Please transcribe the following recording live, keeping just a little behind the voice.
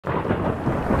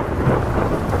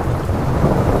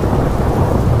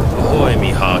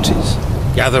hearties,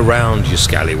 gather round, you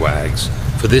scallywags,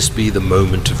 for this be the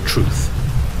moment of truth.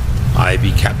 I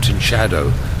be Captain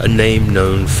Shadow, a name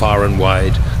known far and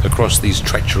wide across these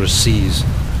treacherous seas.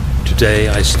 Today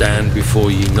I stand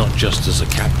before ye not just as a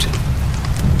captain,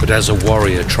 but as a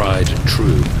warrior tried and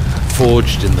true,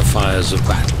 forged in the fires of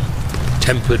battle,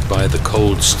 tempered by the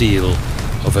cold steel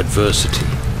of adversity.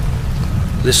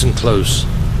 Listen close,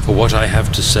 for what I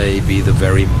have to say be the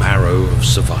very marrow of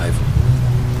survival.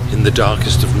 In the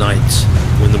darkest of nights,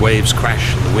 when the waves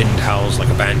crash and the wind howls like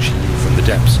a banshee from the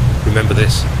depths, remember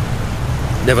this.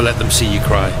 Never let them see you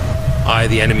cry. I,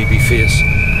 the enemy, be fierce,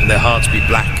 and their hearts be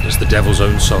black as the devil's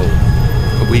own soul.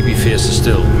 But we be fiercer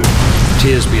still.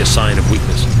 Tears be a sign of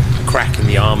weakness, a crack in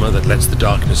the armor that lets the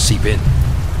darkness seep in.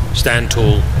 Stand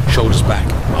tall, shoulders back,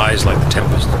 eyes like the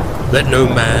tempest. Let no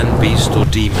man, beast, or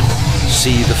demon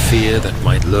see the fear that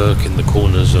might lurk in the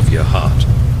corners of your heart.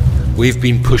 We've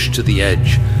been pushed to the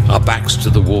edge, our backs to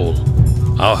the wall,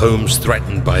 our homes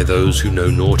threatened by those who know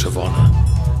naught of honor.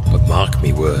 But mark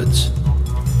me words,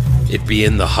 it be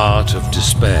in the heart of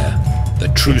despair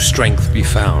that true strength be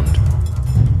found.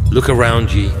 Look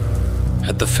around ye,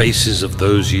 at the faces of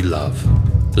those ye love,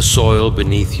 the soil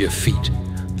beneath your feet,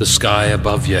 the sky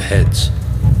above your heads.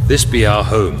 This be our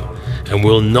home, and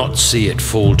we'll not see it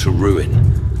fall to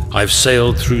ruin. I've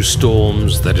sailed through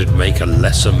storms that'd make a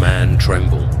lesser man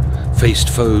tremble, faced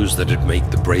foes that'd make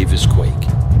the bravest quake.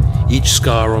 Each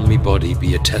scar on me body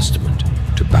be a testament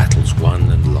to battles won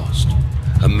and lost,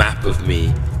 a map of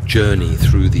me journey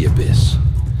through the abyss.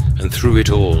 And through it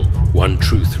all, one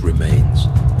truth remains.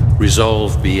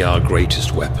 Resolve be our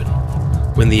greatest weapon.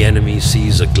 When the enemy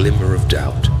sees a glimmer of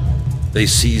doubt, they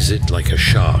seize it like a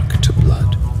shark to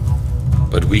blood.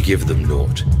 But we give them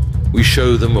naught. We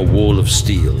show them a wall of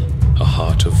steel, a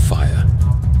heart of fire.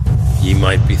 Ye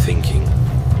might be thinking,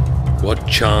 what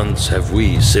chance have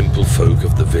we, simple folk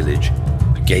of the village,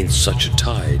 against such a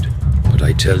tide? But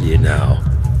I tell ye now,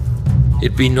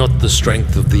 it be not the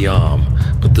strength of the arm,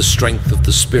 but the strength of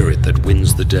the spirit that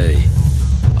wins the day.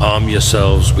 Arm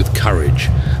yourselves with courage,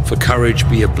 for courage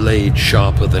be a blade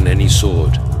sharper than any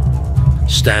sword.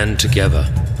 Stand together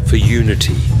for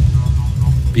unity.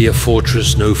 Be a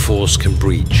fortress no force can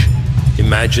breach.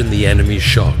 Imagine the enemy's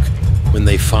shock when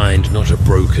they find not a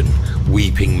broken,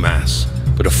 weeping mass,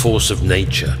 but a force of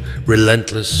nature,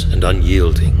 relentless and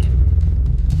unyielding.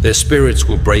 Their spirits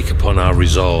will break upon our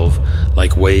resolve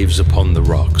like waves upon the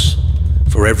rocks.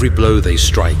 For every blow they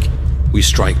strike, we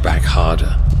strike back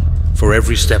harder. For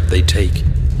every step they take,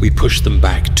 we push them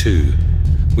back too.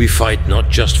 We fight not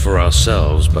just for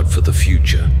ourselves, but for the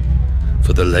future,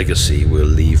 for the legacy we'll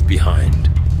leave behind.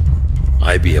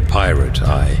 I be a pirate,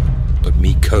 aye, but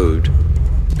me code,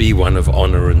 be one of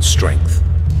honor and strength.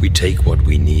 We take what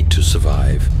we need to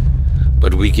survive,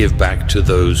 but we give back to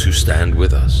those who stand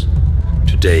with us.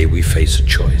 Today we face a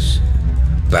choice.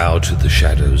 Bow to the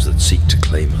shadows that seek to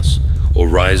claim us, or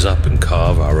rise up and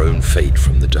carve our own fate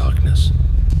from the darkness.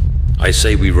 I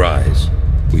say we rise,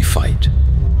 we fight.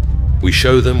 We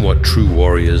show them what true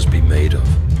warriors be made of.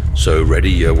 So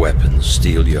ready your weapons,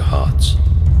 steel your hearts.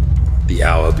 The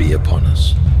hour be upon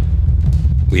us.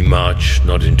 We march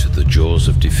not into the jaws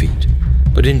of defeat,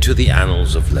 but into the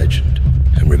annals of legend.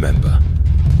 And remember,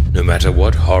 no matter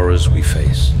what horrors we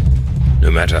face,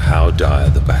 no matter how dire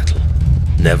the battle,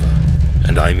 never,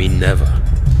 and I mean never,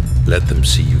 let them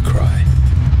see you cry.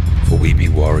 For we be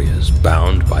warriors,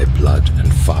 bound by blood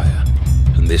and fire,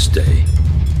 and this day,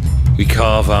 we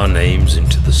carve our names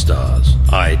into the stars,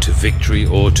 aye, to victory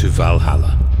or to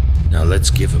Valhalla. Now let's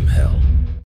give 'em hell.